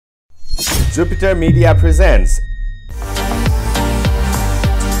Jupiter Media presents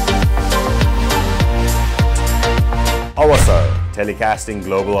Avasar, telecasting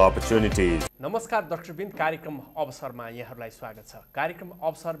global opportunities. नमस्कार दर्शकवृन्द, कार्यक्रम अवसरमा यहाँहरूलाई स्वागत छ। कार्यक्रम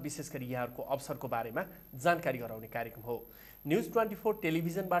अवसर विशेष गरी यहाँहरूको अवसरको बारेमा जानकारी गराउने कार्यक्रम हो। न्युज 24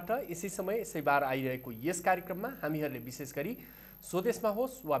 टेलिभिजनबाट यसै समय यसै बार आइरहेको यस कार्यक्रममा हामीहरूले विशेष गरी स्वदेशमा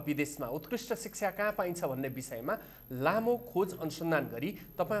होस् वा विदेशमा उत्कृष्ट शिक्षा कहाँ पाइन्छ भन्ने विषयमा लामो खोज अनुसन्धान गरी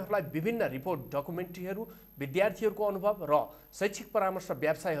तपाईहरुलाई विभिन्न रिपोर्ट, डकुमेन्ट्रीहरू, विद्यार्थीहरूको अनुभव र शैक्षिक परामर्श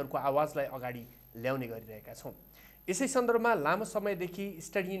व्यवसायहरूको आवाजलाई अगाडि ल्याउने गरिरहेका छौं। यसै सन्दर्भमा लामो समयदेखि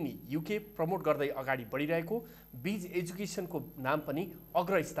स्टडी इन युके प्रमोट गर्दै अगाडि बढिरहेको बिज एजुकेसनको नाम पनि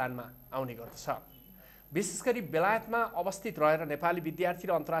अग्रस्थानमा आउने गर्दछ। विशेष गरी बेलायतमा अवस्थित रहेर नेपाली विद्यार्थी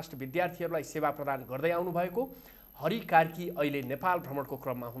र अन्तर्राष्ट्रिय विद्यार्थीहरूलाई सेवा प्रदान गर्दै आउनुभएको हरि कार्की अहिले नेपाल भ्रमणको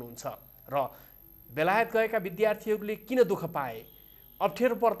क्रममा हुनुहुन्छ र बेलायत गएका विद्यार्थीहरूले किन दुःख पाए,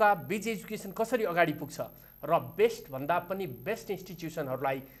 अप्ठ्यारो पर्दा बिज एजुकेसन कसरी अगाडि पुग्छ र बेस्ट भन्दा पनि बेस्ट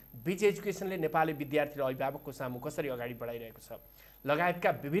इन्स्टिट्युसनहरूलाई बिज एजुकेसनले नेपाली विद्यार्थी र अभिभावकको सामु कसरी अगाडि बढाइरहेको छ लगायतका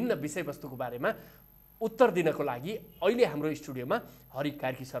विभिन्न विषयवस्तुको बारेमा उत्तर दिनको लागि अहिले हाम्रो स्टुडियोमा हरि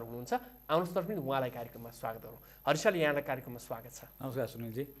कार्की सर हुनुहुन्छ। आउनुहोस् तपाईँ उहाँलाई कार्यक्रममा स्वागत गरौँ। हरि सर, यहाँलाई कार्यक्रममा स्वागत छ। नमस्कार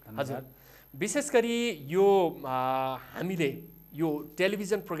सुनिलजी। हजुर, विशेष गरी यो हामीले यो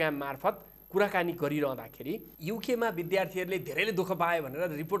टेलिभिजन प्रोग्राम मार्फत कुराकानी गरिरहँदाखेरि युकेमा विद्यार्थीहरूले धेरैले दुःख पाए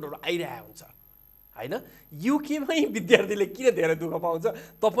भनेर रिपोर्टहरू आइरहेको हुन्छ हैन। युकेमै विद्यार्थीले किन धेरै दुःख पाउँछ,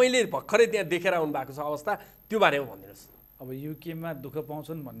 तपाईले भर्खरै त्यहाँ देखेर आउनु भएको छ अवस्था, त्यो बारेमा भनिदिनुहोस्। अब युकेमा दुःख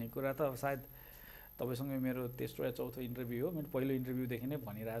पाउँछन् भन्ने कुरा त सायद तपाईसँग मेरो तेस्रो या चौथो इन्टरभ्यू हो। मैले पहिलो इन्टरभ्यूदेखि नै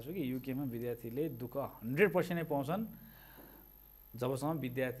भनिरहेको छु कि युकेमा विद्यार्थीले दुःख 100% नै पाउँछन् जबसम्म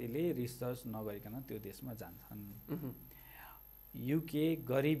विद्यार्थीले रिसर्च नगरिकन त्यो देशमा जान्छन्। युके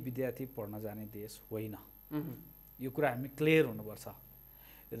गरिब विद्यार्थी पढ्न जाने देश होइन, यो कुरा हामी क्लियर हुनुपर्छ।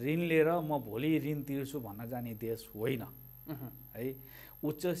 ऋण लिएर म भोलि ऋण तिर्छु भन्न जाने देश होइन है।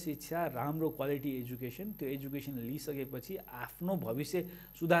 उच्च शिक्षा, राम्रो क्वालिटी एजुकेसन, त्यो एजुकेसन लिइसकेपछि आफ्नो भविष्य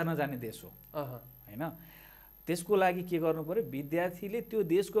सुधार्न जाने देश हो हैन। त्यसको लागि के गर्नु पर्यो, विद्यार्थीले त्यो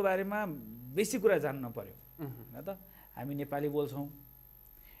देशको बारेमा बेसी कुरा जान्नु पर्यो हैन त। हामी नेपाली बोल्छौँ,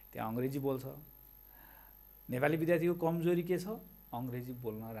 त्यहाँ अङ्ग्रेजी बोल्छ। नेपाली विद्यार्थीको कमजोरी के छ, अङ्ग्रेजी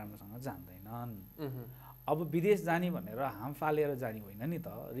बोल्न राम्रोसँग जान्दैनन्। अब विदेश जाने भनेर हाम फालेर जाने होइन नि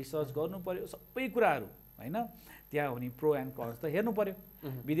त, रिसर्च गर्नु पर्यो सबै कुराहरू हैन। त्यहाँ हुने प्रो एन्ड कन्स त हेर्नु पर्यो।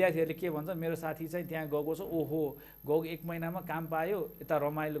 विद्यार्थीहरूले के भन्छ, मेरो साथी चाहिँ त्यहाँ गएको छ, ओहो गएको 1 महिनामा काम पायो, यता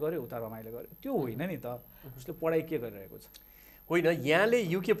रमाइलो गर्यो उता रमाइलो गर्यो, त्यो होइन नि त। उसले पढाइ के गरिरहेको छ होइन। यहाँले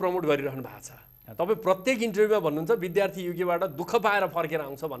युके प्रमोट गरिरहनु भएको छ, तपाईँ प्रत्येक इन्टरभ्यूमा भन्नुहुन्छ विद्यार्थी युकेबाट दुःख पाएर फर्केर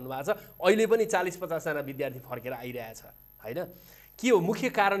आउँछ भन्नुभएको छ। अहिले पनि 40-50 जना विद्यार्थी फर्केर आइरहेछ हैन। के हो मुख्य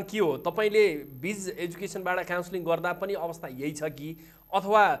कारण, के हो? तपाईले बिज एजुकेसनबाट काउन्सिलिङ गर्दा पनि अवस्था यही छ कि,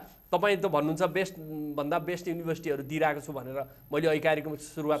 अथवा तपाईँ त भन्नुहुन्छ बेस्ट भन्दा बेस्ट युनिभर्सिटीहरू दिइरहेको छु भनेर मैले अहिले कार्यक्रमको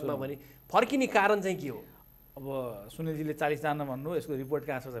सुरुवातमा भने, फर्किने कारण चाहिँ के हो? अब सुनिलजीले 40 जना भन्नु, यसको रिपोर्ट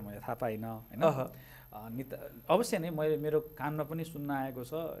कहाँ छ चाहिँ मैले थाहा पाइनँ हैन। अवश्य नै मैले मेरो कानमा पनि सुन्न आएको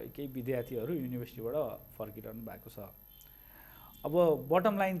छ, केही विद्यार्थीहरू युनिभर्सिटीबाट फर्किरहनु भएको छ। अब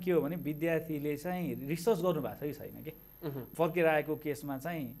बटम लाइन के हो भने, विद्यार्थीले चाहिँ रिसर्च गर्नु भएको छ कि छैन के। फर्केर आएको केसमा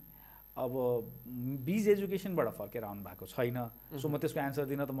चाहिँ अब बिज एजुकेसनबाट फर्केर आउनु भएको छैन, सो म त्यसको एन्सर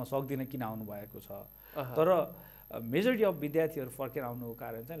दिन त म सक्दिनँ किन आउनु भएको छ। तर मेजोरिटी अफ विद्यार्थीहरू फर्केर आउनुको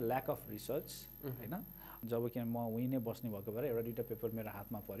कारण चाहिँ ल्याक अफ रिसर्च हैन। जब कि म उही नै बस्ने भएको भएर एउटा दुईवटा पेपर मेरो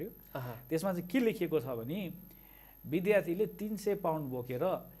हातमा पर्यो, त्यसमा चाहिँ के लेखिएको छ भने विद्यार्थीले 300 पाउन्ड बोकेर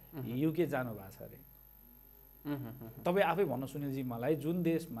युके जानु भएको छ अरे। तपाईँ आफै भन्नु सुनिलजी मलाई, जुन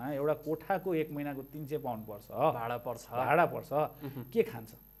देशमा एउटा कोठाको 1 महिनाको 300 पाउन्ड पर्छ, भाडा पर्छ, के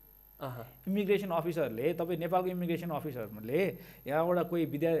खान्छ? इमिग्रेसन अफिसरले, तपाईँ नेपालको इमिग्रेसन अफिसरले यहाँबाट कोही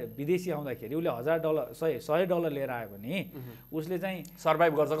विदेशी आउँदाखेरि उसले $1000 लिएर आयो भने उसले चाहिँ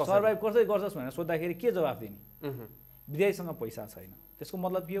सर्भाइभ कसरी गर्छस् भनेर सोद्धाखेरि के जवाफ दिने? विद्यार्थीसँग पैसा छैन। त्यसको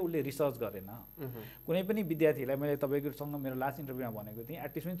मतलब के हो, उसले रिसर्च गरेन। कुनै पनि विद्यार्थीलाई मैले तपाईँकोसँग मेरो लास्ट इन्टरभ्यूमा भनेको थिएँ,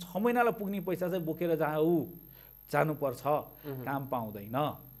 एटलिस्ट पनि 6 महिनालाई पुग्ने पैसा चाहिँ बोकेर जानुपर्छ, काम पाउँदैन।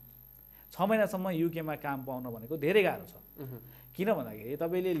 6 महिनासम्म युकेमा काम पाउन भनेको धेरै गाह्रो छ। किन भन्दाखेरि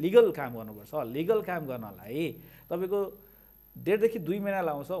तपाईँले लिगल काम गर्नुपर्छ। लिगल काम गर्नलाई तपाईँको 1.5 देखि 2 महिना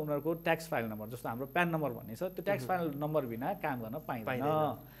लाउँछ उनीहरूको ट्याक्स फाइल नम्बर, जस्तो हाम्रो प्यान नम्बर भन्ने छ, त्यो ट्याक्स फाइल नम्बर बिना काम गर्न पाइँदैन।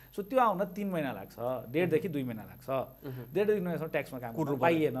 सो त्यो आउन 3 महिना लाग्छ, 1.5 देखि 2 महिना लाग्छ। 1.5 देखि 2 महिनासम्म ट्याक्समा काम गर्नु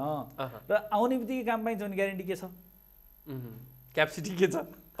पाइएन र आउने बित्तिकै काम पाइन्छ भने ग्यारेन्टी के छ? क्यापेसिटी के छ?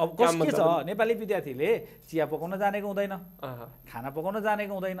 अब कस के छ, नेपाली विद्यार्थीले चिया पकाउन जानेको हुँदैन, खाना पकाउन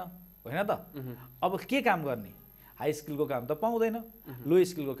जानेको हुँदैन होइन त। अब के काम गर्ने? हाई स्किलको काम त पाउँदैन, लो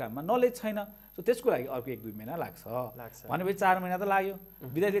स्किलको काममा नलेज छैन, सो त्यसको लागि अर्को 1-2 महिना लाग्छ भनेपछि 4 महिना त लाग्यो।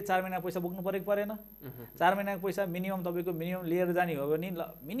 विद्यार्थीले 4 महिना पैसा बोक्नु परेको परेन? 4 महिनाको पैसा मिनिमम तपाईँको मिनिमम लिएर जाने हो भने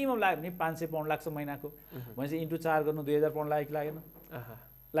मिनिमम लाग्यो भने 500 पाउन्ड लाग्छ महिनाको, भनेपछि इन्टु 4 गर्नु 2000 पाउन्ड लाग्यो कि लागेन?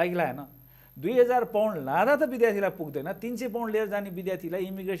 लागेन। 2000 पाउन्ड लाँदा त विद्यार्थीलाई पुग्दैन, 300 पाउन्ड लिएर जाने विद्यार्थीलाई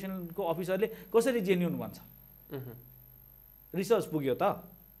इमिग्रेसनको अफिसरले कसरी जेन्युन भन्छ? रिसर्च पुग्यो त।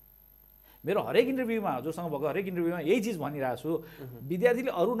 मेरो हरेक इन्टरभ्यूमा जोसँग भएको हरेक इन्टरभ्यूमा यही चिज भनिरहेको छु,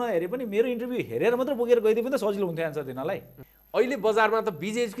 विद्यार्थीले अरू नहेरे पनि मेरो इन्टरभ्यू हेरेर मात्र बोकेर गइदिए पनि त सजिलो हुन्थ्यो एन्सर दिनलाई। अहिले बजारमा त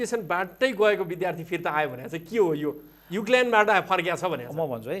बिज एजुकेसनबाटै गएको विद्यार्थी फिर्ता आयो भने चाहिँ के हो यो युक्ल्यान्डबाट फर्किया छ भने? म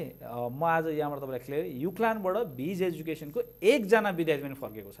भन्छु है, म आज यहाँबाट तपाईँलाई क्लियर, युक्ल्यान्डबाट बिज एजुकेसनको एकजना विद्यार्थी पनि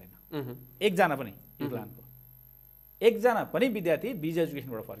फर्केको छैन, एकजना पनि युक्ल्यान्डको एकजना पनि विद्यार्थी बिज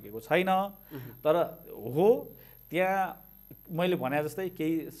एजुकेसनबाट फर्केको छैन। तर हो त्यहाँ मैले भने जस्तै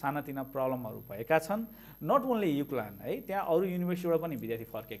केही सानातिना प्रब्लमहरू भएका छन्, नट ओन्ली युक्ल्यान्ड है, त्यहाँ अरू युनिभर्सिटीबाट पनि विद्यार्थी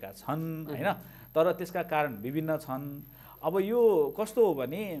फर्केका छन् होइन, तर त्यसका कारण विभिन्न छन्। अब यो कस्तो हो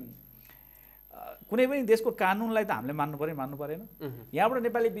भने कुनै पनि देशको कानुनलाई त हामीले मान्नु परेन? यहाँबाट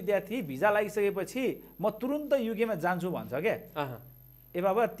नेपाली विद्यार्थी भिजा लागिसकेपछि म तुरुन्त युकेमा जान्छु भन्छ क्या, ए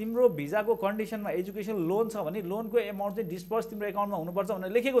बाबा तिम्रो भिजाको कन्डिसनमा एजुकेसन लोन छ भने लोनको एमाउन्ट चाहिँ डिस्पर्स तिम्रो एकाउन्टमा हुनुपर्छ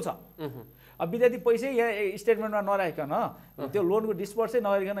भनेर लेखेको छ। अब विद्यार्थी पैसै यहाँ स्टेटमेन्टमा नराखिकन त्यो लोनको डिस्पर्सै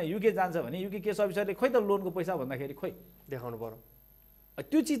नगरिकन युके जान्छ भने युके केस अफिसरले खोइ त लोनको पैसा भन्दाखेरि खोइ देखाउनु पर्यो,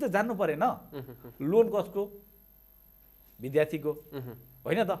 त्यो चिज त जान्नु परेन। लोन कसको? विद्यार्थीको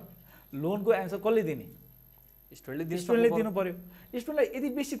होइन त? लोनको एन्सर कसले दिने? स्टुडेन्टले दिनु पर्यो। स्टुडेन्टलाई यदि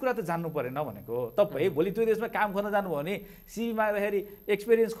बेसी कुरा त जान्नु परेन भनेको। तपाईँ भोलि त्यो देशमा काम गर्न जानुभयो भने सिभी माग्दाखेरि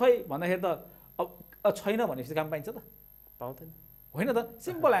एक्सपिरियन्स खै भन्दाखेरि त अब छैन भनेपछि काम पाइन्छ त? पाउँदैन होइन त?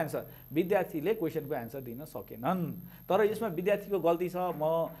 सिम्पल एन्सर, विद्यार्थीले क्वेसनको एन्सर दिन सकेनन्। तर यसमा विद्यार्थीको गल्ती छ,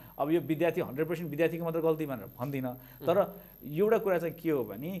 म अब यो विद्यार्थी 100% विद्यार्थीको मात्र गल्ती भनेर भन्दिनँ, तर एउटा कुरा चाहिँ के हो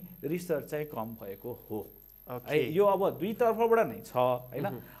भने रिसर्च चाहिँ कम भएको हो है, यो अब दुई तर्फबाट नै छ होइन।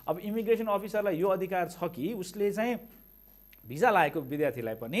 अब इमिग्रेसन अफिसरलाई यो अधिकार छ कि उसले चाहिँ भिजा लागेको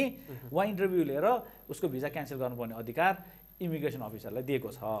विद्यार्थीलाई पनि उहाँ इन्टरभ्यू लिएर उसको भिजा क्यान्सल गर्नुपर्ने अधिकार इमिग्रेसन अफिसरलाई दिएको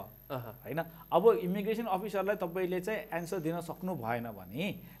छ होइन। अब इमिग्रेसन अफिसरलाई तपाईँले चाहिँ एन्सर दिन सक्नु भएन भने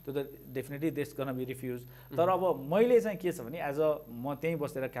त्यो त डेफिनेटली देश गर्न बी रिफ्युज। तर अब मैले चाहिँ के छ भने एज अ म त्यहीँ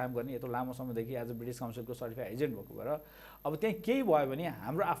बसेर काम गर्ने यत्रो लामो समयदेखि as a British काउन्सिलको certified agent भएको भएर अब त्यहीँ केही भयो भने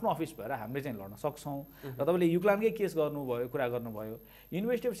हाम्रो आफ्नो अफिस भएर हामीले चाहिँ लड्न सक्छौँ। र तपाईँले युक्ल्यान्डकै केस गर्नुभयो, कुरा गर्नुभयो,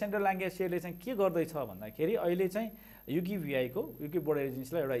 युनिभर्सिटी अफ सेन्ट्रल ल्याङ्ग्वेज सेयरले चाहिँ के गर्दैछ भन्दाखेरि अहिले चाहिँ युकेभिआईको युके बोर्ड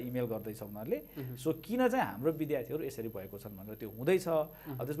एजेन्सीलाई एउटा इमेल गर्दैछ उनीहरूले, सो किन चाहिँ हाम्रो विद्यार्थीहरू यसरी भएको छन् भनेर त्यो हुँदैछ।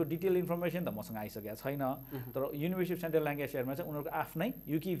 अब त्यसको डिटेल इन्फर्मेसन त मसँग आइसकेको छैन, तर युनिभर्सिटी अफ सेन्ट्रल ल्याङ्ग्वेज सेयरमा चाहिँ उनीहरूको आफ्नै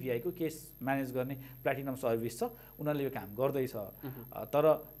युकेभिआईको केस म्यानेज गर्ने प्लेटिनम सर्भिस छ, उनीहरूले यो काम गर्दैछ। तर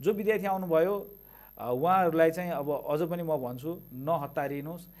जो विद्यार्थी आउनुभयो उहाँहरूलाई चाहिँ अब अझ पनि म भन्छु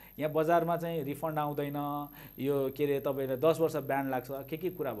नहतारिनुहोस्, यहाँ बजारमा चाहिँ रिफन्ड आउँदैन, यो के अरे तपाईँलाई 10 वर्ष ब्यान लाग्छ, के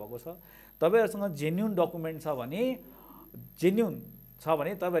कुरा भएको छ। तपाईँहरूसँग जेन्युन डकुमेन्ट छ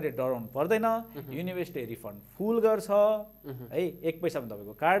भने तपाईँहरूले डराउनु पर्दैन, युनिभर्सिटी रिफन्ड फुल गर्छ है, 1 पैसा पनि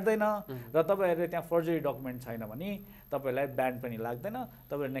तपाईँको काट्दैन। र तपाईँहरूले त्यहाँ फर्जरी डकुमेन्ट छैन भने तपाईँलाई ब्यान पनि लाग्दैन,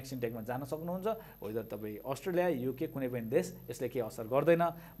 तपाईँहरू नेक्स्ट इन्टेकमा जान सक्नुहुन्छ। वेदर तपाईँ अस्ट्रेलिया, युके कुनै पनि देश यसले केही असर गर्दैन।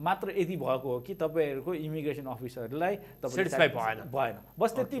 मात्र यति भएको हो कि तपाईँहरूको इमिग्रेसन अफिसरलाई भएन,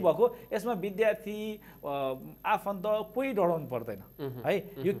 बस त्यति भएको। यसमा विद्यार्थी आफन्त कोही डराउनु पर्दैन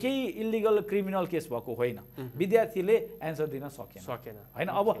है, यो केही इलिगल क्रिमिनल केस भएको होइन, विद्यार्थीले एन्सर दिन सकेन होइन।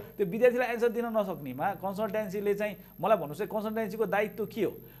 अब त्यो विद्यार्थीलाई एन्सर दिन नसक्नेमा कन्सल्टेन्सीले चाहिँ मलाई भन्नुहोस् कन्सल्टेन्सीको दायित्व के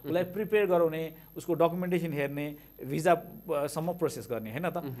हो? उसलाई प्रिपेयर गराउने, उसको डकुमेन्टेसन हेर्ने, भिजासम्म प्रोसेस गर्ने होइन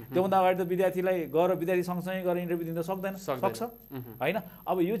त? त्योभन्दा अगाडि त विद्यार्थीलाई गएर विद्यार्थी सँगसँगै गएर इन्टरभ्यू दिन सक्दैन, सक्छ होइन।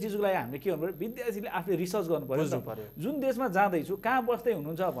 अब यो चिजको लागि हामीले के गर्नु पऱ्यो, विद्यार्थीले आफूले रिसर्च गर्नु पऱ्यो। जुन देशमा जाँदैछु कहाँ बस्दै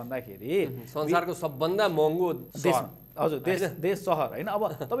हुनुहुन्छ भन्दाखेरि संसारको सबभन्दा महँगो देश, हजुर देश सहर होइन।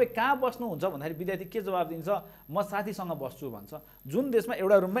 अब तपाईँ कहाँ बस्नुहुन्छ भन्दाखेरि विद्यार्थी के जवाब दिन्छ, म साथीसँग बस्छु भन्छ। जुन देशमा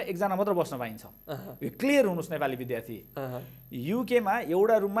एउटा रुममा एकजना मात्र बस्न पाइन्छ, यो क्लियर हुनुहोस् नेपाली विद्यार्थी। युकेमा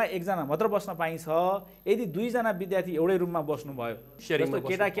एउटा रुममा एकजना मात्र बस्न पाइन्छ। यदि 2 जना विद्यार्थी एउटै रुममा बस्नुभयो,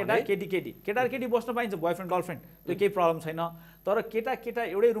 केटा केटी बस्न पाइन्छ, बोयफ्रेन्ड गर्लफ्रेन्ड, त्यो केही प्रब्लम छैन। तर केटा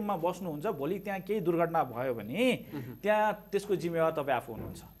एउटै रुममा बस्नुहुन्छ, भोलि त्यहाँ केही दुर्घटना भयो भने त्यहाँ त्यसको जिम्मेवार तपाईँ आफू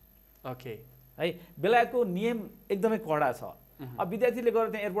हुनुहुन्छ। ओके है, बेलायतको नियम एकदमै कडा छ। अब विद्यार्थीले गएर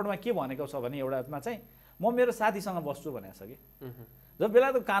त्यहाँ एयरपोर्टमा के भनेको छ भने एउटामा चाहिँ म मेरो साथीसँग बस्छु भनेको छ कि, जब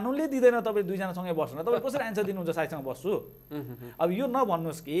बेलायतको कानुनले दिँदैन तपाईँ 2 जनासँगै बस्नु, तपाईँ कसरी एन्सर दिनुहुन्छ साथीसँग बस्छु? अब यो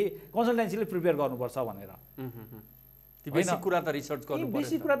नभन्नुहोस् कि कन्सल्टेन्सीले प्रिपेयर गर्नुपर्छ भनेर। बेसी कुरा त रिसर्च गर्नु पर्छ,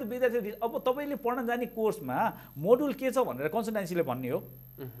 बेसी कुरा त विद्यार्थी। अब तपाईँले पढ्न जाने कोर्समा मोडुल के छ भनेर कन्सल्टेन्सीले भन्ने हो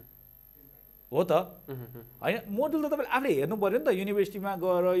हो त होइन मोडुल त तपाईँले आफूले हेर्नु पऱ्यो नि त युनिभर्सिटीमा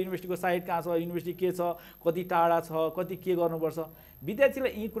गएर युनिभर्सिटीको साइट कहाँ छ युनिभर्सिटी के छ कति टाढा छ कति के गर्नुपर्छ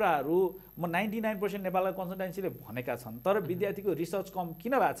विद्यार्थीलाई यी कुराहरू म 99% नेपालका कन्सल्टेन्सीले भनेका छन् तर विद्यार्थीको रिसर्च कम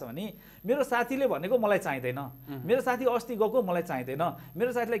किन भएको छ भने मेरो साथीले भनेको मलाई चाहिँदैन मेरो साथी अस्ति गएको मलाई चाहिँदैन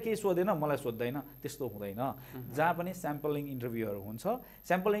मेरो साथीलाई केही सोधेन मलाई सोध्दैन त्यस्तो हुँदैन जहाँ पनि स्याम्पलिङ इन्टरभ्यूहरू हुन्छ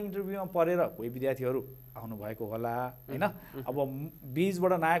स्याम्पलिङ इन्टरभ्यूमा परेर कोही विद्यार्थीहरू आउनुभएको होला होइन अब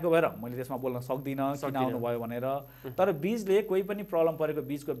बीजबाट नआएको भएर मैले त्यसमा बोल्न सक्दिनँ किन आउनुभयो भनेर तर बीजले कोही पनि प्रब्लम परेको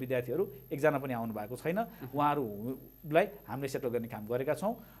बीजको विद्यार्थीहरू एकजना पनि आउनु भएको छैन उहाँहरूलाई हामीले सेटल गर्ने काम गरेका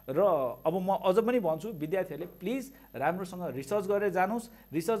छौँ र अब म अझ पनि भन्छु विद्यार्थीहरूले प्लिज राम्रोसँग रिसर्च गरेर जानुहोस्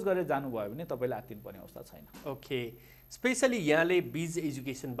रिसर्च गरेर जानुभयो भने तपाईँले आत्तिनुपर्ने अवस्था छैन ओके स्पेसली यहाँले बीज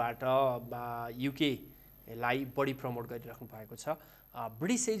एजुकेसनबाट युकेलाई बढी प्रमोट गरिराख्नु भएको छ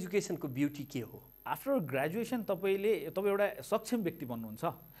ब्रिटिस एजुकेसनको ब्युटी के हो आफ्टर ग्रेजुएसन तपाईँ एउटा सक्षम व्यक्ति बन्नुहुन्छ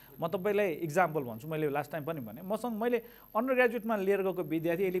म तपाईँलाई इक्जाम्पल भन्छु मैले लास्ट टाइम पनि भने मसँग मैले अन्डर ग्रेजुएटमा लिएर गएको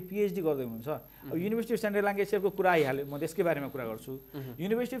विद्यार्थी अहिले पिएचडी गर्दै हुनुहुन्छ अब युनिभर्सिटी अफ सेन्ट्रल ल्याङ्केसियरको कुरा आइहाल्यो म त्यसकै बारेमा कुरा गर्छु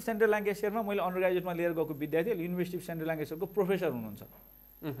युनिभर्सिटी अफ सेन्ट्रल ल्याङ्केसियरमा मैले अन्डर ग्रेजुएटमा लिएर गएको विद्यार्थी अहिले युनिभर्सिटी अफ सेन्ट्रल ल्याङ्केसियरको प्रोफेसर हुनुहुन्छ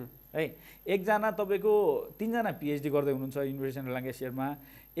है एकजना तपाईँको 3 जना पिएचडी गर्दै हुनुहुन्छ युनिभर्सिटी सेन्ट्रल ल्याङ्केसियरमा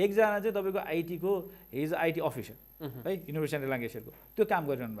एकजना चाहिँ तपाईँको आइटीको हिज आइटी अफिसर है युनिभर्सिटी सेन्ट्रल ल्याङ्केसियरको त्यो काम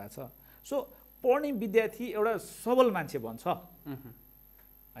गरिरहनु भएको छ सो पढ्ने विद्यार्थी एउटा सबल मान्छे बन्छ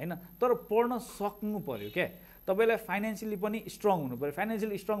होइन तर पढ्न सक्नु पर्यो क्या तपाईँलाई फाइनेन्सियली पनि स्ट्रङ हुनु पर्यो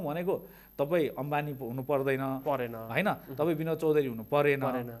फाइनेन्सियली स्ट्रङ भनेको तपाईँ अम्बानी हुनु परेन होइन तपाईँ विनोद चौधरी हुनु परेन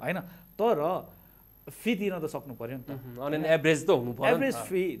होइन तर फी तिर्न त सक्नु पर्यो नि त एभरेज त हुनु पर्यो एभरेज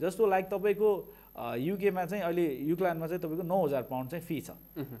फी जस्तो लाइक तपाईँको युकेमा चाहिँ अहिले युक्ल्यान्डमा चाहिँ तपाईँको 9,000 पाउन्ड चाहिँ फी छ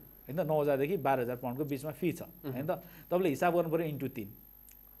होइन 9,000 देखि 12,000 पाउन्डको बिचमा फी छ होइन त तपाईँले हिसाब गर्नु पर्यो इन्टु 3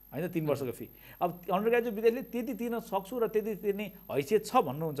 होइन 3 वर्षको फी अब अन्डर ग्रेजुएट विद्यार्थीले त्यति तिर्न सक्छु र त्यति तिर्ने हैसियत छ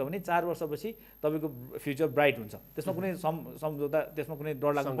भन्नुहुन्छ भने 4 वर्षपछि तपाईँको फ्युचर ब्राइट हुन्छ त्यसमा कुनै सम्झौता त्यसमा कुनै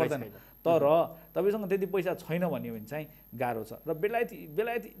डर लाग्नु पर्दैन तर तपाईँसँग त्यति पैसा छैन भन्यो भने चाहिँ गाह्रो छ र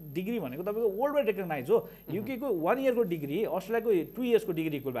बेलायती डिग्री भनेको तपाईँको वर्ल्डवाइड रेकगनाइज हो युकेको 1 इयरको डिग्री अस्ट्रेलियाको 2 इयर्सको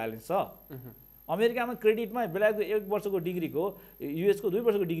डिग्री इक्विभ्यालेन्स छ अमेरिकामा क्रेडिटमा बेलायतको 1 वर्षको डिग्रीको युएसको 2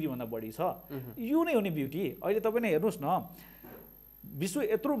 वर्षको डिग्रीभन्दा बढी छ यो नै हो नि ब्युटी अहिले तपाईँ नै हेर्नुहोस् न विश्व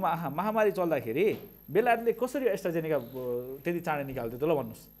यत्रो महामारी चल्दाखेरि बेलायतले कसरी एस्ट्राजेनेका त्यति चाँडै निकाल्थ्यो त ल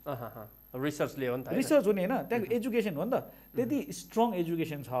भन्नुहोस् रिसर्चले हो नि त रिसर्च हुने होइन त्यहाँको एजुकेसन हो नि त त्यति स्ट्रङ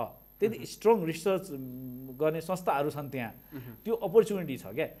एजुकेसन छ त्यति स्ट्रङ रिसर्च गर्ने संस्थाहरू छन् त्यहाँ त्यो अपर्च्युनिटी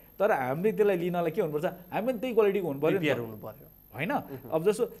छ क्या तर हामीले त्यसलाई लिनलाई के हुनुपर्छ हामी पनि त्यही क्वालिटीको हुनु पर्यो होइन अब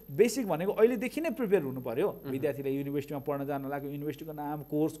जस्तो बेसिक भनेको अहिलेदेखि नै प्रिपेयर हुनु पर्यो विद्यार्थीले युनिभर्सिटीमा पढ्न जान लाग्यो युनिभर्सिटीको नाम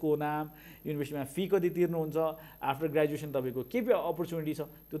कोर्सको नाम युनिभर्सिटीमा फी कति तिर्नुहुन्छ आफ्टर ग्रेजुएसन तपाईँको के अपर्च्युनिटी छ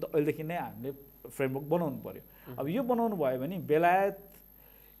त्यो त अहिलेदेखि नै हामीले फ्रेमवर्क बनाउनु पर्यो अब यो बनाउनु भयो भने बेलायत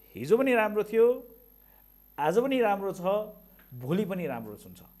हिजो पनि राम्रो थियो आज पनि राम्रो छ भोलि पनि राम्रो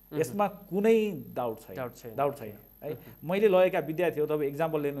हुन्छ यसमा कुनै डाउट छैन है मैले लगेका विद्यार्थीहरू तपाईँ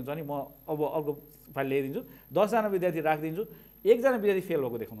इक्जाम्पल लिनुहुन्छ भने म अब अर्को फाइल ल्याइदिन्छु 10 जना विद्यार्थी राखिदिन्छु 1 जना विद्यार्थी फेल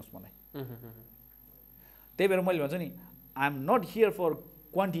भएको देखाउनुहोस् मलाई त्यही भएर मैले भन्छु नि I am not here for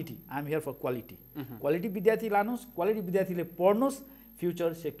quantity I am here for quality quality विद्यार्थी लानुहोस् क्वालिटी विद्यार्थीले पढ्नुहोस्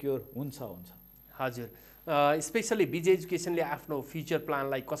फ्युचर सेक्योर हुन्छ हजुर स्पेसली बीज एजुकेसनले आफ्नो फ्युचर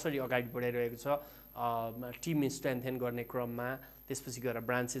प्लानलाई कसरी अगाडि बढाइरहेको छ टिम स्ट्रेन्थेन गर्ने क्रममा त्यसपछि गएर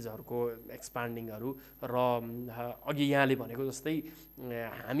ब्रान्चेसहरूको एक्सपान्डिङहरू र अघि यहाँले भनेको जस्तै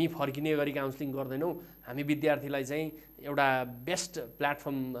हामी फर्किने गरी काउन्सिलिङ गर्दैनौँ हामी विद्यार्थीलाई चाहिँ एउटा बेस्ट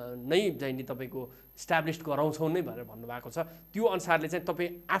प्लेटफर्म नै चाहिँ नि तपाईँको इस्टाब्लिस्ड गराउँछौँ नै भनेर भन्नुभएको छ त्यो अनुसारले चाहिँ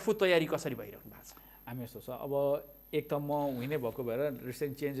तपाईँ आफू तयारी कसरी भइरहनु भएको छ हामी यस्तो छ अब एक त म हुने भएको भएर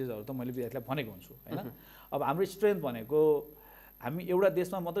रिसेन्ट चेन्जेसहरू त मैले विद्यार्थीलाई भनेको हुन्छु होइन अब हाम्रो स्ट्रेन्थ भनेको हामी एउटा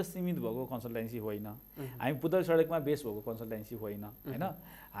देशमा मात्रै सीमित भएको कन्सल्टेन्सी होइन हामी पुतल सडकमा बेस भएको कन्सल्टेन्सी होइन होइन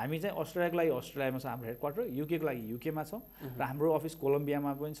हामी चाहिँ अस्ट्रेलियाको लागि अस्ट्रेलियामा छ हाम्रो हेडक्वार्टर युकेको लागि युकेमा छ र हाम्रो अफिस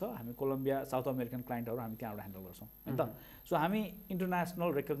कोलम्बियामा पनि छ हामी कोलम्बिया साउथ अमेरिकन क्लाइन्टहरू हामी त्यहाँबाट ह्यान्डल गर्छौँ होइन त सो हामी इन्टरनेसनल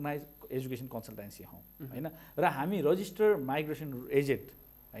रेकगनाइज एजुकेसन कन्सल्टेन्सी हौँ होइन र हामी रजिस्टर माइग्रेसन एजेन्ट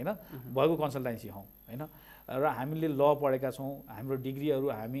होइन भएको कन्सल्टेन्सी हौँ होइन र हामीले ल पढेका छौँ हाम्रो डिग्रीहरू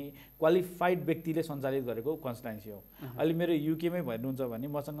हामी क्वालिफाइड व्यक्तिले सञ्चालित गरेको कन्सल्टेन्सी हो अहिले मेरो युकेमै भन्नुहुन्छ भने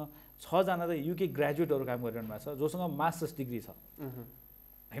मसँग 6 जना त युके ग्रेजुएटहरू काम गरिरहनु भएको छ जोसँग मास्टर्स डिग्री छ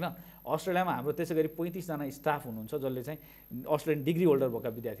होइन अस्ट्रेलियामा हाम्रो त्यसै गरी 35 जना स्टाफ हुनुहुन्छ जसले चाहिँ अस्ट्रेलियन डिग्री होल्डर भएका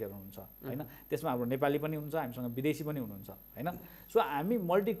विद्यार्थीहरू हुनुहुन्छ होइन त्यसमा हाम्रो नेपाली पनि हुनुहुन्छ हामीसँग विदेशी पनि हुनुहुन्छ होइन सो हामी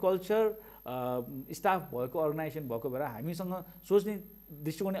मल्टिकल्चर स्टाफ भएको अर्गनाइजेसन भएको भएर हामीसँग सोच्ने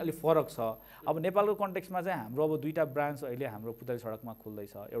दृष्टिकोण अलिक फरक छ। अब नेपालको कन्टेक्स्टमा चाहिँ हाम्रो अब 2टा ब्रान्च अहिले हाम्रो पुतली सडकमा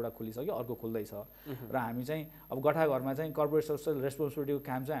खुल्दैछ, एउटा खुलिसक्यो अर्को खुल्दैछ र हामी चाहिँ अब गठाघरमा चाहिँ कर्पोरेट सोसल रेस्पोन्सिबिलिटीको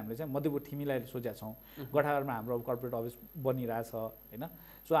काम चाहिँ हामीले चाहिँ मध्यपुर थिमीलाई सोचेका छौँ। गठाघरमा हाम्रो अब कर्पोरेट अफिस बनिरहेछ होइन।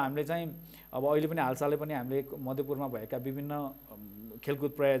 सो हामीले चाहिँ अब अहिले पनि हालसालै पनि हामीले मध्यपुरमा भएका विभिन्न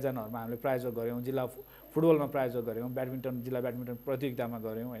खेलकुद प्रायोजनहरूमा हामीले प्रायोजक गऱ्यौँ, जिल्ला फुटबलमा प्रायोजक गऱ्यौँ, ब्याडमिन्टन जिल्ला ब्याडमिन्टन प्रतियोगितामा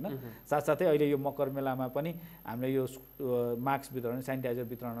गऱ्यौँ होइन। साथसाथै अहिले यो मकर मेलामा पनि हामीले यो मास्क वितरण सेनिटाइजर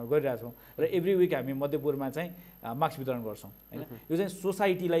वितरणहरू गरिरहेछौँ र एभ्री विक हामी मध्यपुरमा चाहिँ मास्क वितरण गर्छौँ होइन। यो चाहिँ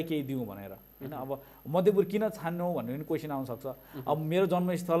सोसाइटीलाई केही दिउँ भनेर होइन। अब मध्यपुर किन छान्नु भन्ने पनि क्वेसन आउनसक्छ। अब मेरो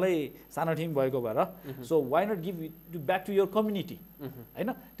जन्मस्थलै सानो टिम भएको भएर so why not give back to your community होइन।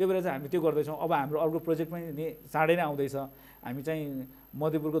 त्यो भएर चाहिँ हामी त्यो गर्दैछौँ। अब हाम्रो अर्को प्रोजेक्ट पनि चाँडै नै आउँदैछ। हामी चाहिँ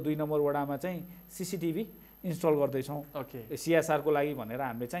मध्यपुरको 2 नम्बर वडामा चाहिँ CCTV इन्स्टल गर्दैछौँ CSRको लागि भनेर।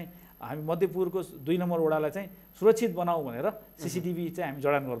 हामीले चाहिँ हामी मध्यपुरको 2 नम्बर वडालाई चाहिँ सुरक्षित बनाऊ भनेर CCTV चाहिँ हामी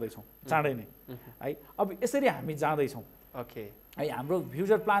जडान गर्दैछौँ चाँडै नै है। अब यसरी हामी जाँदैछौँ है। हाम्रो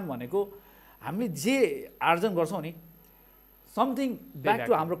फ्युचर प्लान भनेको हामीले जे आर्जन गर्छौँ नि समथिङ ब्याक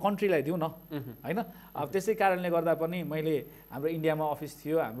टु हाम्रो कन्ट्रीलाई दिउँ न होइन। अब त्यसै कारणले गर्दा पनि मैले हाम्रो इन्डियामा अफिस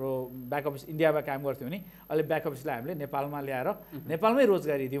थियो, हाम्रो ब्याक अफिस इन्डियामा काम गर्थ्यौँ नि, अहिले ब्याक अफिसलाई हामीले नेपालमा ल्याएर नेपालमै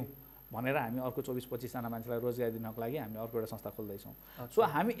रोजगारी दिउँ भनेर हामी अर्को 24-25 जना मान्छेलाई रोजगारी दिनको लागि हामी अर्को एउटा संस्था खोल्दैछौँ। सो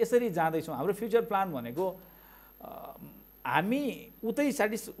हामी यसरी जाँदैछौँ। हाम्रो फ्युचर प्लान भनेको हामी उतै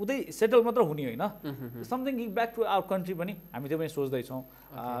सेटल मात्र हुने होइन, something give back to our country पनि हामी त्यो पनि सोच्दैछौँ।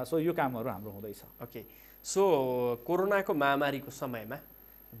 सो यो कामहरू हाम्रो हुँदैछ। सो कोरोनाको महामारीको समयमा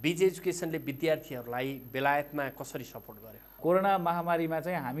बिज एजुकेसनले विद्यार्थीहरूलाई बेलायतमा कसरी सपोर्ट गर्यो? कोरोना महामारीमा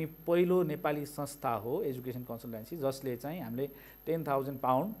चाहिँ हामी पहिलो नेपाली संस्था हो एजुकेसन कन्सल्टेन्सी जसले चाहिँ हामीले 10,000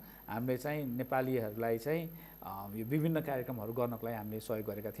 पाउन्ड हामीले चाहिँ नेपालीहरूलाई चाहिँ यो विभिन्न कार्यक्रमहरू गर्नको लागि हामीले सहयोग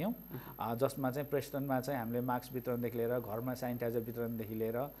गरेका थियौँ। जसमा चाहिँ प्रेस्टनमा चाहिँ हामीले मास्क वितरणदेखि लिएर घरमा सेनिटाइजर वितरणदेखि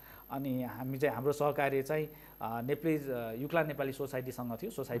लिएर अनि हामी चाहिँ हाम्रो सहकार्य चाहिँ युक्ला नेपाली सोसाइटीसँग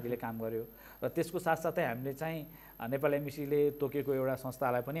थियो, सोसाइटीले काम गर्यो र त्यसको साथसाथै हामीले चाहिँ नेपाल एमबिसीले तोकेको एउटा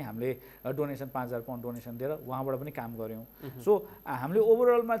संस्थालाई पनि हामीले डोनेसन 5,000 पाउन्ड डोनेसन दिएर उहाँबाट पनि काम गऱ्यौँ। सो हामीले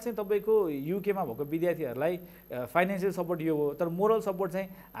ओभरअलमा चाहिँ तपाईँको युकेमा भएको विद्यार्थीहरूलाई फाइनेन्सियल सपोर्ट यो हो, तर मोरल सपोर्ट चाहिँ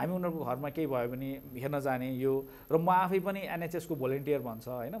हामी उनीहरूको घरमा केही भयो भने हेर्न जाने यो। र म आफै पनि NHSको भोलिन्टियर भन्छ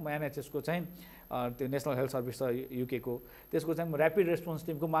होइन। म NHSको चाहिँ त्यो नेसनल हेल्थ सर्भिस छ युकेको, त्यसको चाहिँ ऱ्यापिड रेस्पोन्स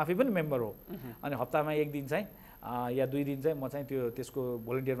टिमको म आफै पनि मेम्बर हो। अनि हप्तामा 1 दिन चाहिँ या 2 दिन चाहिँ म चाहिँ त्यसको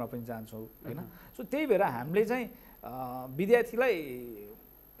भोलिन्टियरमा पनि जान्छु होइन। सो त्यही भएर हामीले चाहिँ विद्यार्थीलाई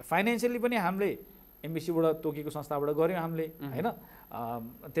फाइनेन्सियली पनि हामीले एमबिसीबाट तोकेको संस्थाबाट गऱ्यौँ हामीले होइन।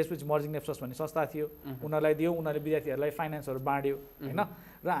 त्यसपछि मर्जिङ नेप्सस भन्ने संस्था थियो, उनीहरूलाई दियौँ, उनीहरूले विद्यार्थीहरूलाई फाइनेन्सहरू बाँड्यो होइन।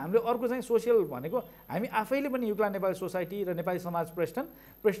 र हामीले अर्को चाहिँ सोसियल भनेको हामी आफैले पनि युक्ला नेपाली सोसाइटी र नेपाली समाज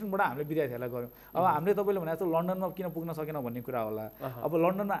प्रेस्टनबाट हामीले विद्यार्थीहरूलाई गऱ्यौँ। अब हामीले तपाईँले भने जस्तो लन्डनमा किन पुग्न सकेन भन्ने कुरा होला। अब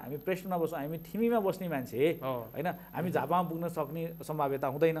लन्डनमा हामी प्रेस्टनमा बस्छौँ, हामी ठिमीमा बस्ने मान्छे होइन, हामी झापामा पुग्न सक्ने सम्भाव्यता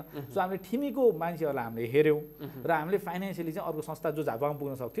हुँदैन। सो हामीले ठिमीको मान्छेहरूलाई हामीले हेऱ्यौँ र हामीले फाइनेन्सियली चाहिँ अर्को संस्था जो झापामा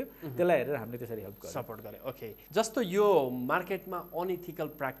पुग्न सक्थ्यो त्यसलाई हेरेर हामीले त्यसरी हेल्प गर्यौँ, सपोर्ट गऱ्यौँ। जस्तो यो मार्केटमा अनइथिकल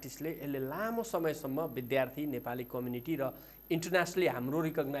प्र्याक्टिसले यसले लामो समयसम्म विद्यार्थी नेपाली कम्युनिटी र इन्टरनेसनली हाम्रो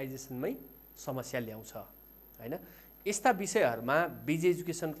रिकग्नाइजेसनमै समस्या ल्याउँछ होइन। यस्ता विषयहरूमा बिज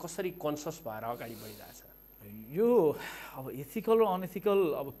एजुकेसन कसरी कन्सियस भएर अगाडि बढिरहेछ? यो अब एथिकल र अनएथिकल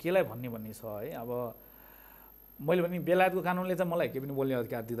अब केलाई भन्ने छ है। अब मैले भने बेलायतको कानुनले चाहिँ मलाई केही पनि बोल्ने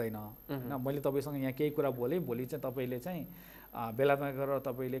अधिकार दिँदैन होइन। मैले तपाईँसँग यहाँ केही कुरा बोलेँ, भोलि चाहिँ तपाईँले चाहिँ बेलायतमा गएर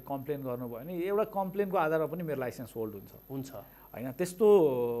तपाईँले कम्प्लेन गर्नुभयो भने एउटा कम्प्लेनको आधारमा पनि मेरो लाइसेन्स होल्ड हुन्छ होइन। त्यस्तो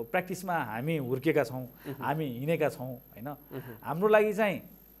प्र्याक्टिसमा हामी हुर्केका छौँ, हामी हिँडेका छौँ होइन। हाम्रो लागि चाहिँ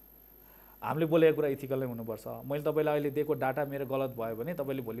हामीले बोलेको कुरा इथिकल नै हुनुपर्छ। मैले तपाईँलाई अहिले दिएको डाटा मेरो गलत भयो भने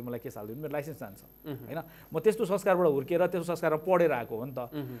तपाईँले भोलि मलाई केस हालिदिनु, मेरो लाइसेन्स जान्छ होइन। म त्यस्तो संस्कारबाट हुर्केर त्यस्तो संस्कारमा पढेर आएको हो नि त।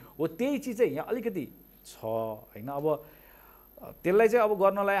 हो त्यही चिज चाहिँ यहाँ अलिकति छ होइन। अब त्यसलाई चाहिँ अब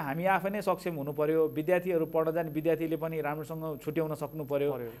गर्नलाई हामी आफै नै सक्षम हुनु पर्यो। विद्यार्थीहरू पढ्न जाने विद्यार्थीले पनि राम्रोसँग छुट्याउन सक्नु पर्यो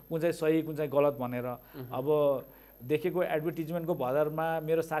कुन चाहिँ सही कुन चाहिँ गलत भनेर। अब देखेको एडभर्टिजमेन्टको भरमा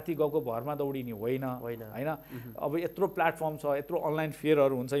मेरो साथी गएको भरमा दौडिने होइन होइन। अब यत्रो प्लेटफर्म छ, यत्रो अनलाइन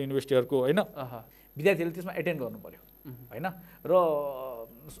फेयरहरू हुन्छ युनिभर्सिटीहरूको होइन, विद्यार्थीहरूले त्यसमा एटेन्ड गर्नु पर्यो होइन। र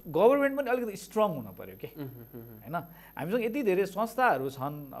गभर्मेन्ट पनि अलिकति स्ट्रङ हुनु पर्यो के होइन। हामीसँग यति धेरै संस्थाहरू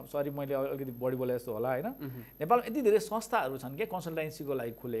छन्, अब सरी मैले अलिकति बढी बोले जस्तो होला होइन। नेपालमा यति धेरै संस्थाहरू छन् के कन्सल्टेन्सीको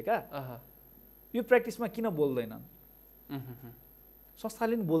लागि खुलेका, यो प्र्याक्टिसमा किन बोल्दैनन्?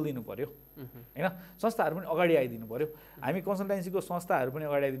 संस्थाले पनि बोलिदिनु पर्यो होइन। संस्थाहरू पनि अगाडि आइदिनु पर्यो। हामी कन्सल्टेन्सीको संस्थाहरू पनि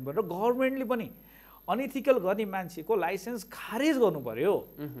अगाडि आइदिनु पर्यो र गभर्मेन्टले पनि अनइथिकल गर्ने मान्छेको लाइसेन्स खारेज गर्नु पर्यो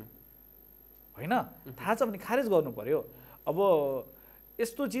होइन। थाहा छ भने खारेज गर्नु पर्यो। अब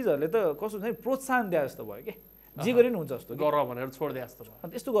यस्तो चिजहरूले त कस्तो चाहिँ प्रोत्साहन दिए जस्तो भयो कि जे गरे नि हुन्छ जस्तो गर भनेर छोड्दै जस्तो भयो।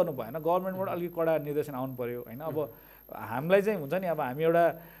 त्यस्तो गर्नु भएन, गभर्मेन्टबाट अलिकति कडा निर्देशन आउनु पर्यो होइन। अब हामीलाई चाहिँ हुन्छ नि, अब हामी एउटा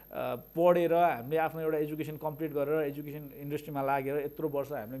पढेर हामीले आफ्नो एउटा एजुकेसन कम्प्लिट गरेर एजुकेसन इन्डस्ट्रीमा लागेर यत्रो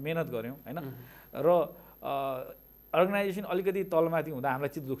वर्ष हामीले मेहनत गऱ्यौँ होइन, र अर्गनाइजेसन अलिकति तलमाथि हुँदा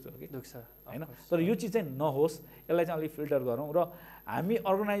हामीलाई चित्त दुख्छ होइन। तर यो चिज चाहिँ नहोस्, यसलाई चाहिँ अलिक फिल्टर गरौँ र हामी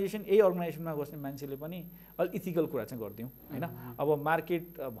यही अर्गनाइजेसनमा बस्ने मान्छेले पनि अलिक इथिकल कुरा चाहिँ गरिदिउँ होइन। अब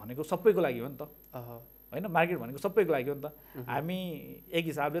मार्केट भनेको सबैको लागि हो नि त होइन, मार्केट भनेको सबैको लागि हो नि त। हामी एक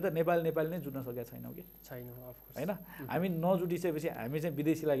हिसाबले त नेपाली नै जुट्न सकेका छैनौँ कि होइन। हामी नजुटिसकेपछि हामी चाहिँ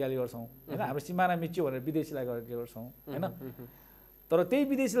विदेशीलाई गाली गर्छौँ होइन, हाम्रो सिमाना मिच्यो भनेर विदेशीलाई गाली गर्छौँ होइन। तर त्यही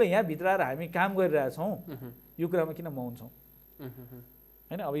विदेशीलाई यहाँ भित्र आएर हामी काम गरिरहेछौँ, यो कुरामा किन मौन छौँ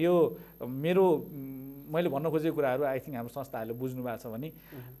होइन। अब यो मैले भन्न खोजेको कुराहरू आई थिङ्क हाम्रो संस्थाहरूले बुझ्नु भएको छ भने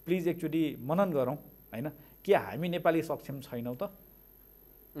प्लिज एकचोटि मनन गरौँ होइन। के हामी नेपाली सक्षम छैनौँ त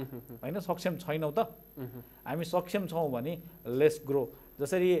होइन, सक्षम छैनौँ त। हामी सक्षम छौँ भने लेट्स ग्रो।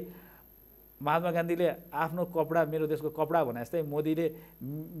 जसरी महात्मा गान्धीले आफ्नो कपडा मेरो देशको कपडा भने जस्तै मोदीले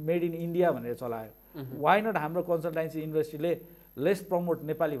मेड इन इन्डिया भनेर चलायो, वाइ नट हाम्रो कन्सल्टेन्सी इन्डस्ट्रीले लेट्स प्रमोट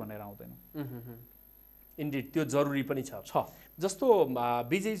नेपाली भनेर आउँदैन। इन्डिड त्यो जरुरी पनि छ। जस्तो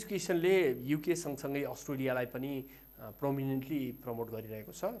बिज एजुकेसनले युके सँगसँगै अस्ट्रेलियालाई पनि प्रोमिनेन्टली प्रमोट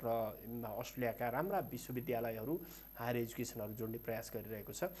गरिरहेको छ र अस्ट्रेलियाका राम्रा विश्वविद्यालयहरू हायर एजुकेसनहरू जोड्ने प्रयास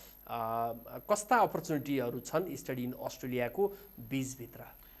गरिरहेको छ। कस्ता अपर्च्युनिटीहरू छन् स्टडी इन अस्ट्रेलियाको बिजभित्र?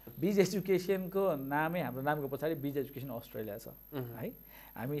 बिज एजुकेसनको नामै हाम्रो नामको पछाडि बिज एजुकेसन अस्ट्रेलिया छ है।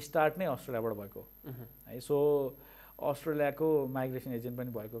 हामी स्टार्ट नै अस्ट्रेलियाबाट भएको है। सो अस्ट्रेलियाको माइग्रेसन एजेन्ट पनि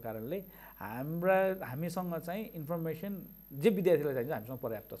भएको कारणले हामीसँग चाहिँ इन्फर्मेसन जे विद्यार्थीलाई चाहिन्छ हामीसँग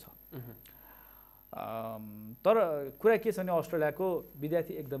पर्याप्त छ। तर कुरा के छ भने अस्ट्रेलियाको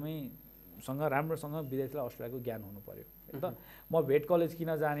विद्यार्थी एकदमै राम्रोसँग विद्यार्थीलाई अस्ट्रेलियाको ज्ञान हुनु पर्यो होइन त। म भेट कलेज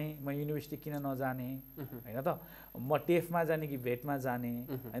किन जाने, म युनिभर्सिटी किन नजाने होइन त, म टेफमा जाने कि भेटमा जाने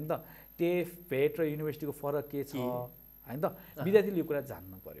होइन त, टेफ भेट र युनिभर्सिटीको फरक के छ होइन त, विद्यार्थीले यो कुरा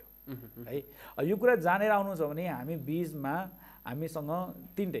जान्नु पर्यो है। यो कुरा जानेर आउनु छ भने हामी बिजमा हामीसँग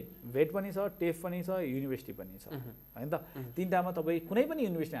तिनटै भेट पनि छ, टेफ पनि छ, युनिभर्सिटी पनि छ होइन त। तिनवटामा तपाईँ कुनै पनि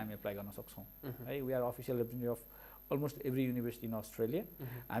युनिभर्सिटी हामी एप्लाई गर्न सक्छौँ है। We are official representative of almost every university in Australia.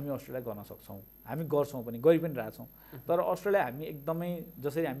 हामी अस्ट्रेलिया गर्न सक्छौँ, हामी गर्छौँ पनि, गरि पनि रहेछौँ। तर अस्ट्रेलिया हामी एकदमै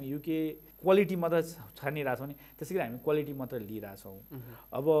जसरी हामी युके क्वालिटी मात्र छानिरहेछौँ नि त्यसै गरी हामी क्वालिटी मात्र लिइरहेछौँ।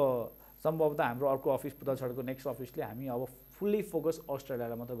 अब सम्भवतः हाम्रो अर्को अफिस पुतलछडको नेक्स्ट अफिसले हामी अब फुल्ली फोकस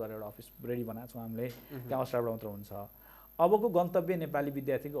अस्ट्रेलियालाई मात्र गरेर एउटा अफिस रेडी बनाएको छौँ हामीले, त्यहाँ अस्ट्रेलियाबाट मात्र हुन्छ। अबको गन्तव्य नेपाली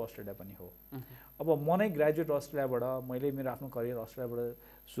विद्यार्थीको अस्ट्रेलिया पनि हो। अब म नै ग्रेजुएट अस्ट्रेलियाबाट, मैले मेरो आफ्नो करियर अस्ट्रेलियाबाट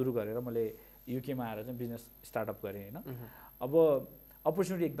सुरु गरेर मैले युकेमा आएर चाहिँ बिजनेस स्टार्टअप गरेँ होइन। अब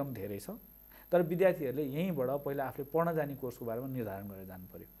अपर्च्युनिटी एकदम धेरै छ, तर विद्यार्थीहरूले यहीँबाट पहिला आफूले पढ्न जाने कोर्सको बारेमा निर्धारण गरेर जानु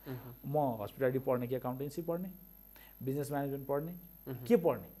पर्यो। म हस्पिटालिटी पढ्ने कि एकाउन्टेन्सी पढ्ने, बिजनेस म्यानेजमेन्ट पढ्ने, के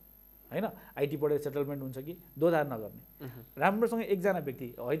पढ्ने होइन, आइटी पढेर सेटलमेन्ट हुन्छ कि दोधार नगर्ने। राम्रोसँग एकजना व्यक्ति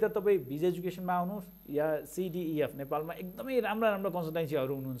है त तपाईँ बिज एजुकेसनमा आउनुहोस् या CDEF नेपालमा एकदमै राम्रा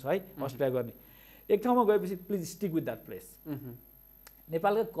कन्सल्टेन्सीहरू हुनुहुन्छ है अस्ट्रेलिया गर्ने, एक ठाउँमा गएपछि please stick with that place.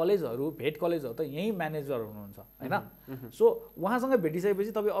 नेपालका कलेजहरू भेट कलेजहरू त यहीँ म्यानेजर हुनुहुन्छ होइन। सो उहाँसँग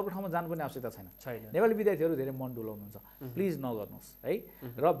भेटिसकेपछि तपाईँ अर्को ठाउँमा जानुपर्ने आवश्यकता छैन। नेपाली विद्यार्थीहरू धेरै मन डुलाउनुहुन्छ, प्लिज नगर्नुहोस् है।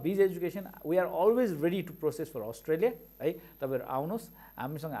 र बिज education we are always ready to process for Australia है। तपाईँहरू आउनुहोस्,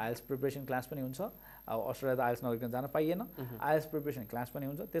 हामीसँग आइएल्स प्रिपरेसन क्लास पनि हुन्छ। अब अस्ट्रेलिया त आइएल्स नगरिकन जान पाइएन, आइएल्स प्रिपरेसन क्लास पनि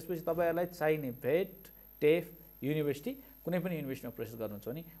हुन्छ। त्यसपछि तपाईँहरूलाई चाहिने भेट, टेफ, युनिभर्सिटी कुनै पनि युनिभर्सिटीमा प्रोसेस गर्नुहुन्छ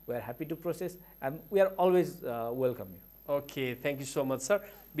भने we are happy to process and we are always welcome you. Okay, thank you so much sir.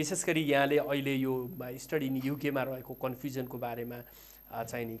 विशेष गरी यहाँले अहिले यो स्टडी इन युकेमा रहेको कन्फ्युजनको बारेमा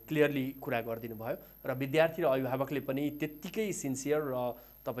चाहिँ नि क्लियरली कुरा गरिदिनु भयो र विद्यार्थी र अभिभावकले पनि त्यत्तिकै सिन्सियर र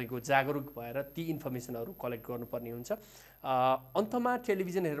तपाईँको जागरुक भएर ती इन्फर्मेसनहरू कलेक्ट गर्नुपर्ने हुन्छ। अन्तमा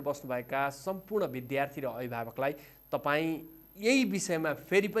टेलिभिजन हेरेर बस्नुभएका सम्पूर्ण विद्यार्थी र अभिभावकलाई तपाईँ यही विषयमा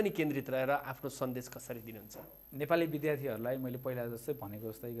फेरि पनि केन्द्रित रहेर आफ्नो सन्देश कसरी दिनुहुन्छ? नेपाली विद्यार्थीहरूलाई मैले पहिला जस्तै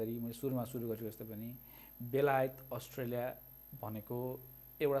भनेको जस्तै गरी मैले सुरुमा सुरु गरेको जस्तै पनि बेलायत अस्ट्रेलिया भनेको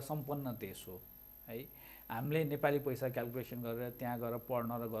एउटा सम्पन्न देश हो है। हामीले नेपाली पैसा क्यालकुलेसन गरेर त्यहाँ गएर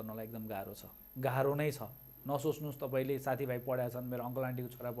पढ्न र गर्नलाई एकदम गाह्रो छ, गाह्रो नै छ। नसोच्नुहोस् तपाईँले साथीभाइ पढाएका छन्, मेरो अङ्कल आन्टीको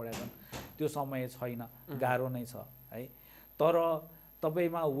छोरा पढाएका छन्, त्यो समय छैन, गाह्रो नै छ है। तर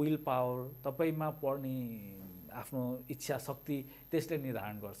तपाईँमा विल पावर, तपाईँमा पढ्ने आफ्नो इच्छा शक्ति त्यसले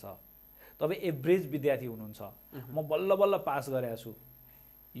निर्धारण गर्छ। तपाईँ एभरेज विद्यार्थी हुनुहुन्छ, म बल्ल बल्ल पास गरेको छु,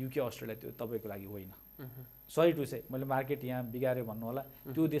 युके अस्ट्रेलिया त्यो तपाईँको लागि होइन। सरी टु से, मैले मार्केट यहाँ बिगाऱ्यो भन्नु होला,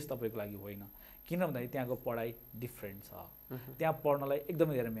 त्यो देश तपाईँको लागि होइन। किन भन्दाखेरि त्यहाँको पढाइ डिफ्रेन्ट छ, त्यहाँ पढ्नलाई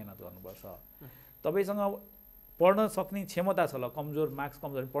एकदमै धेरै मेहनत गर्नुपर्छ। तपाईँसँग पढ्न सक्ने क्षमता छ, ल कमजोर मार्क्स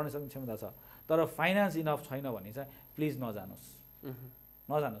कमजोर पढ्न सक्ने क्षमता छ, तर फाइनेन्स इनफ छैन भने चाहिँ प्लिज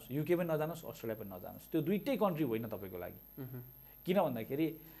नजानुहोस्, युके पनि नजानुहोस्, अस्ट्रेलिया पनि नजानुहोस्। त्यो दुइटै कन्ट्री होइन तपाईँको लागि। किन भन्दाखेरि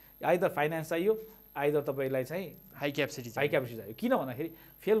आइदर फाइनेन्स चाहियो, आइदर तपाईँलाई चाहिँ हाई क्यापेसिटी चाहियो। किन भन्दाखेरि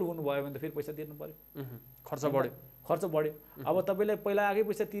फेल हुनुभयो भने त फेरि पैसा तिर्नु पऱ्यो, खर्च बढ्यो। अब तपाईँलाई पहिला आगै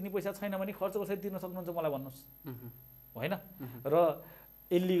पैसा तिर्ने पैसा छैन भने खर्च कसरी तिर्न सक्नुहुन्छ मलाई भन्नुहोस्, होइन? र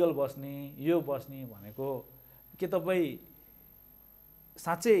इलिगल बस्ने यो बस्ने भनेको के तपाईँ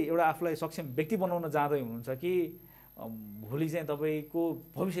साँच्चै एउटा आफूलाई सक्षम व्यक्ति बनाउन जाँदै हुनुहुन्छ कि भोलि चाहिँ तपाईँको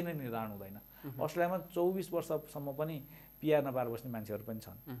भविष्य नै निर्धारण हुँदैन? अस्ट्रेलियामा 24 वर्षसम्म पनि पिआर नपाएर बस्ने मान्छेहरू पनि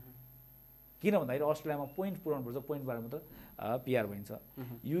छन्। किन भन्दाखेरि अस्ट्रेलियामा पोइन्ट पुऱ्याउनुपर्छ, पोइन्टबाट मात्र पिआर भइन्छ।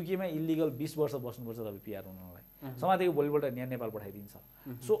 युकेमा इलिगल 20 वर्ष बस्नुपर्छ तपाईँ पिआर हुनलाई, समातेको भोलिपल्ट यहाँ नेपाल पठाइदिन्छ।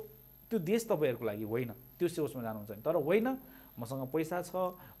 सो त्यो देश तपाईँहरूको लागि होइन, त्यो सोचमा जानुहुन्छ नि। तर होइन, मसँग पैसा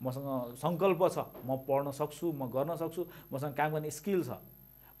छ, मसँग सङ्कल्प छ, म पढ्न सक्छु, म गर्न सक्छु, मसँग काम गर्ने स्किल छ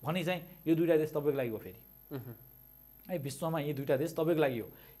भने चाहिँ यो दुईवटा देश तपाईँको लागि हो। फेरि है विश्वमा यी दुईवटा देश तपाईँको लागि हो,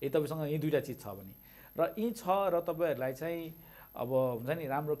 तपाईँसँग यी दुईवटा चिज छ भने। र यी छ र तपाईँहरूलाई चाहिँ अब हुन्छ नि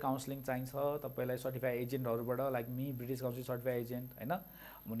राम्रो काउन्सिलिङ चाहिन्छ तपाईँलाई certified एजेन्टहरूबाट, like me British council certified agent, होइन?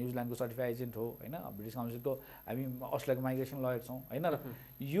 म न्युजिल्यान्डको सर्टिफाइड एजेन्ट हो, होइन? ब्रिटिस काउन्सिलको हामी अस्ट्रेलियाको माइग्रेसन लयर छौँ, होइन? र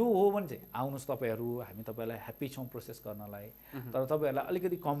यो हो भने चाहिँ आउनुहोस् तपाईँहरू, हामी तपाईँलाई ह्याप्पी छौँ प्रोसेस गर्नलाई। तर तपाईँहरूलाई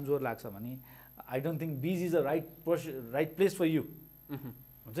अलिकति कमजोर लाग्छ भने आई डोन्ट थिङ्क बिज is a right place for you,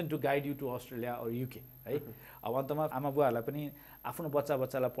 हुन्छ नि, to guide you to Australia or UK, है? अब अन्तमा आमा बुवाहरूलाई पनि आफ्नो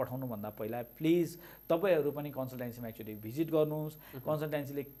बच्चालाई पठाउनुभन्दा पहिला प्लिज तपाईँहरू पनि कन्सल्टेन्सीमा एक्चुअली भिजिट गर्नुहोस्।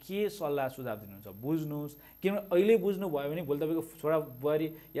 कन्सल्टेन्सीले के सल्लाह सुझाव दिनुहुन्छ बुझ्नुहोस्, किनभने अहिले बुझ्नुभयो भने भोलि तपाईँको छोरा बुहारी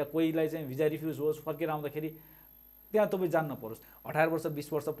या कोहीलाई चाहिँ भिजा रिफ्युज होस्, फर्केर आउँदाखेरि त्यहाँ तपाईँ जान्न परोस्। 18 वर्ष 20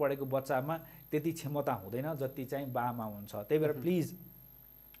 वर्ष पढेको बच्चामा त्यति क्षमता हुँदैन जति चाहिँ बामा हुन्छ। त्यही भएर प्लिज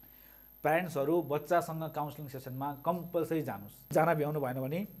प्यारेन्ट्सहरू बच्चासँग काउन्सिलिङ सेसनमा कम्पलसरी जानुहोस्। जान भ्याउनु भएन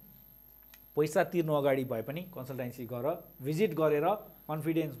भने पैसा तिर्नु अगाडि भए पनि कन्सल्टेन्सी गरेर भिजिट गरेर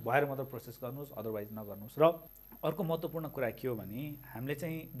कन्फिडेन्स भएर मात्र प्रोसेस गर्नुहोस्, अदरवाइज नगर्नुहोस्। र अर्को महत्त्वपूर्ण कुरा के हो भने हामीले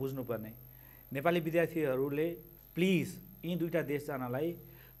चाहिँ बुझ्नुपर्ने नेपाली विद्यार्थीहरूले प्लिज यी दुईवटा देश जानलाई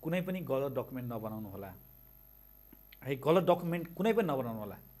कुनै पनि गलत डकुमेन्ट नबनाउनु होला, है? गलत डकुमेन्ट कुनै पनि नबनाउनु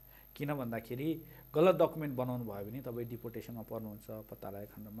होला। किन भन्दाखेरि गलत डकुमेन्ट बनाउनु भयो भने तपाईँ डिपोर्टेसनमा पर्नुहुन्छ, पत्ता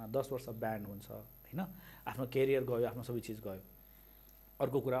लागेको खण्डमा 10 वर्ष ब्यान्ड हुन्छ, होइन? आफ्नो केरियर गयो, आफ्नो सबै चिज गयो।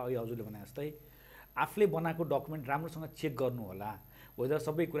 अर्को कुरा अहिले हजुरले भने जस्तै आफूले बनाएको डकुमेन्ट राम्रोसँग चेक गर्नु होला, वेदर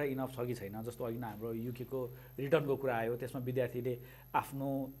सबै कुरा इनफ छ कि छैन। जस्तो अहिले हाम्रो युकेको रिटर्नको कुरा आयो, त्यसमा विद्यार्थीले आफ्नो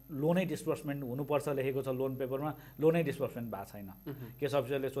लोनै डिस्बर्समेन्ट हुनुपर्छ लेखेको छ लोन पेपरमा, लोनै डिस्बर्समेन्ट भएको छैन। केस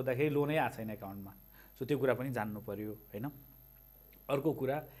अफिसरले सोद्धाखेरि लोनै आएको छैन एकाउन्टमा। सो त्यो कुरा पनि जान्नु पर्यो, होइन? अर्को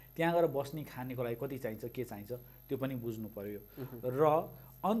कुरा त्यहाँ गएर बस्ने खानेको लागि कति चाहिन्छ, के चाहिन्छ त्यो पनि बुझ्नु पर्यो। र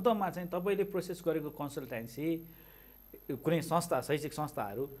अन्तमा चाहिँ तपाईँले प्रोसेस गरेको कन्सल्टेन्सी कुनै संस्था, शैक्षिक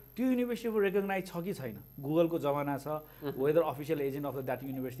संस्थाहरू त्यो युनिभर्सिटीको रेकगनाइज छ कि छैन। गुगलको जमाना छ, weather official agent of that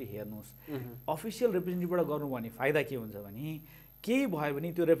university हेर्नुहोस्। अफिसियल रिप्रेजेन्टेटिभबाट गर्नु भने फाइदा के हुन्छ भने केही भयो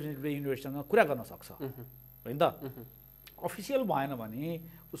भने त्यो रिप्रेजेन्टेटिभ युनिभर्सिटीसँग कुरा गर्न सक्छ, होइन त? अफिसियल भएन भने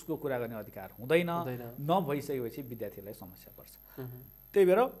उसको कुरा गर्ने अधिकार हुँदैन, नभइसकेपछि विद्यार्थीलाई समस्या पर्छ। त्यही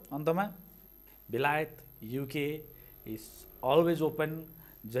भएर अन्तमा बेलायत युके इज अलवेज ओपन।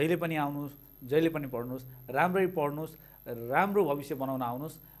 जहिले पनि आउनुहोस्, जहिले पनि पढ्नुहोस्, राम्ररी पढ्नुहोस्, राम्रो भविष्य बनाउन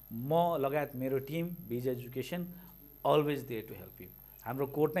आउनुहोस्। म लगायत मेरो टिम बिज education always there to help you. हाम्रो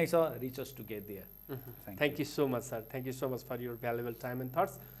कोड नै छ, rich us to get there. Thank you so much sir, thank you so much for your valuable time and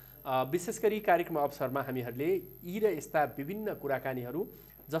thoughts. विशेष गरी कार्यक्रम अवसरमा हामीहरूले यी र यस्ता विभिन्न कुराकानीहरू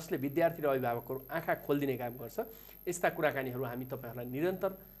जसले विद्यार्थी र अभिभावकहरू आँखा खोलिदिने काम गर्छ, यस्ता कुराकानीहरू हामी तपाईँहरूलाई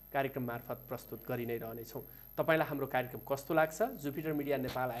निरन्तर कार्यक्रम मार्फत प्रस्तुत गरि नै रहनेछौँ। तपाईँलाई हाम्रो कार्यक्रम कस्तो लाग्छ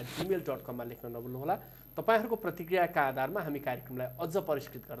jupitermedianepal@gmail.com मा लेख्न नभुल्नुहोला। तपाईँहरूको प्रतिक्रियाका आधारमा हामी कार्यक्रमलाई अझ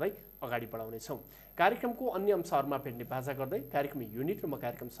परिष्कृत गर्दै अगाडि बढाउनेछौँ। कार्यक्रमको अन्य अंशहरूमा भेट्ने बाजा गर्दै कार्यक्रम युनिट र म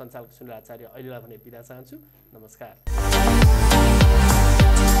कार्यक्रम सञ्चालक सुनिल आचार्य अहिलेलाई भने बिदा चाहन्छु। नमस्कार।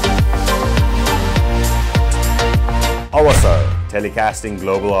 Awasar, telecasting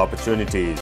global opportunities.